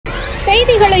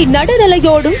செய்திகளை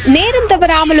நடுநிலையோடும் நேரம்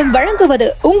தவறாமலும் வழங்குவது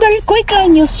உங்கள்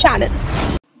குயிக்லைன் நியூஸ் சேனல்.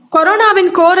 கொரோனாவின்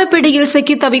கோரப்பிடியில்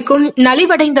சிக்கி தவிக்கும்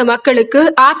நலிவடைந்த மக்களுக்கு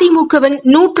அதிமுகவின்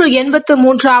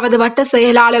 183வது வட்ட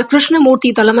செயலாளர்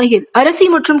கிருஷ்ணமூர்த்தி தலைமையில் அரிசி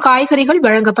மற்றும் காய்கறிகள்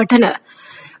வழங்கப்பட்டன.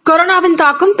 கொரோனாவின்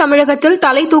தாக்கம் தமிழகத்தில்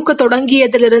தலை தூக்க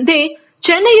தொடங்கியதிலிருந்தே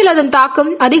சென்னையில் அதன்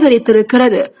தாக்கம்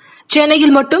அதிகரித்திருக்கிறது.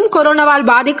 சென்னையில் மட்டும் கொரோனாவால்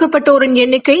பாதிக்கப்பட்டோரின்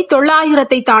எண்ணிக்கை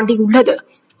 900-ஐ தாண்டியுள்ளது.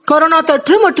 கொரோனா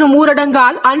தொற்று மற்றும்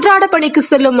ஊரடங்கால் அன்றாட பணிக்கு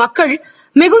செல்லும் மக்கள்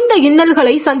மிகுந்த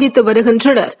இன்னல்களை சந்தித்து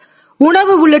வருகின்றனர்.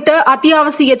 உணவு உள்ளிட்ட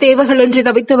அத்தியாவசிய தேவைகளின்றி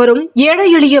தவித்து வரும் ஏழை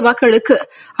எளிய மக்களுக்கு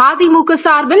அதிமுக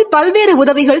சார்பில் பல்வேறு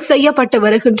உதவிகள் செய்யப்பட்டு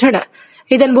வருகின்றன.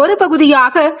 இதன் ஒரு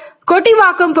பகுதியாக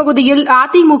கொட்டிவாக்கம் பகுதியில்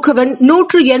அதிமுகவின்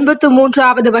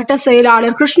 183வது வட்ட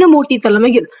செயலாளர் கிருஷ்ணமூர்த்தி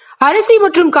தலைமையில் அரிசி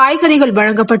மற்றும் காய்கறிகள்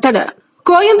வழங்கப்பட்டன.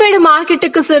 கோயம்பேடு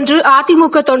மார்க்கெட்டுக்கு சென்று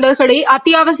அதிமுக தொண்டர்களே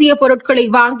அத்தியாவசிய பொருட்களை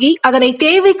வாங்கி அதனை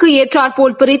தேவைக்கு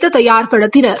ஏற்றாற்போல் பிரித்து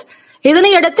தயார்படுத்தினர்.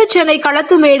 இதனையடுத்து சென்னை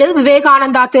களத்துமேடு,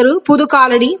 விவேகானந்தா தெரு, புது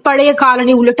காலனி, பழைய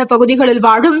காலனி உள்ளிட்ட பகுதிகளில்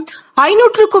வாழும்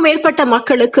 500க்கும் மேற்பட்ட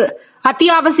மக்களுக்கு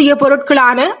அத்தியாவசிய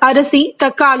பொருட்களான அரிசி,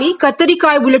 தக்காளி,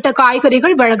 கத்தரிக்காய் உள்ளிட்ட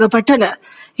காய்கறிகள் வழங்கப்பட்டன.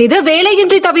 இது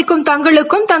வேலையின்றி தவிக்கும்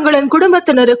தங்களுக்கும் தங்களின்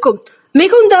குடும்பத்தினருக்கும்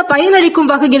மிகுந்த பயனளிக்கும்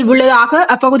வகையில் உள்ளதாக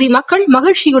அப்பகுதி மக்கள்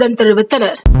மகிழ்ச்சியுடன்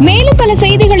தெரிவித்தனர். மேலும் பல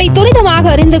செய்திகளை துரிதமாக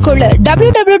அறிந்து கொள்ள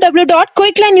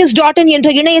www.quicklinenews.in என்ற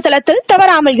இணையதளத்தில்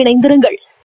தவறாமல் இணைந்திருங்கள்.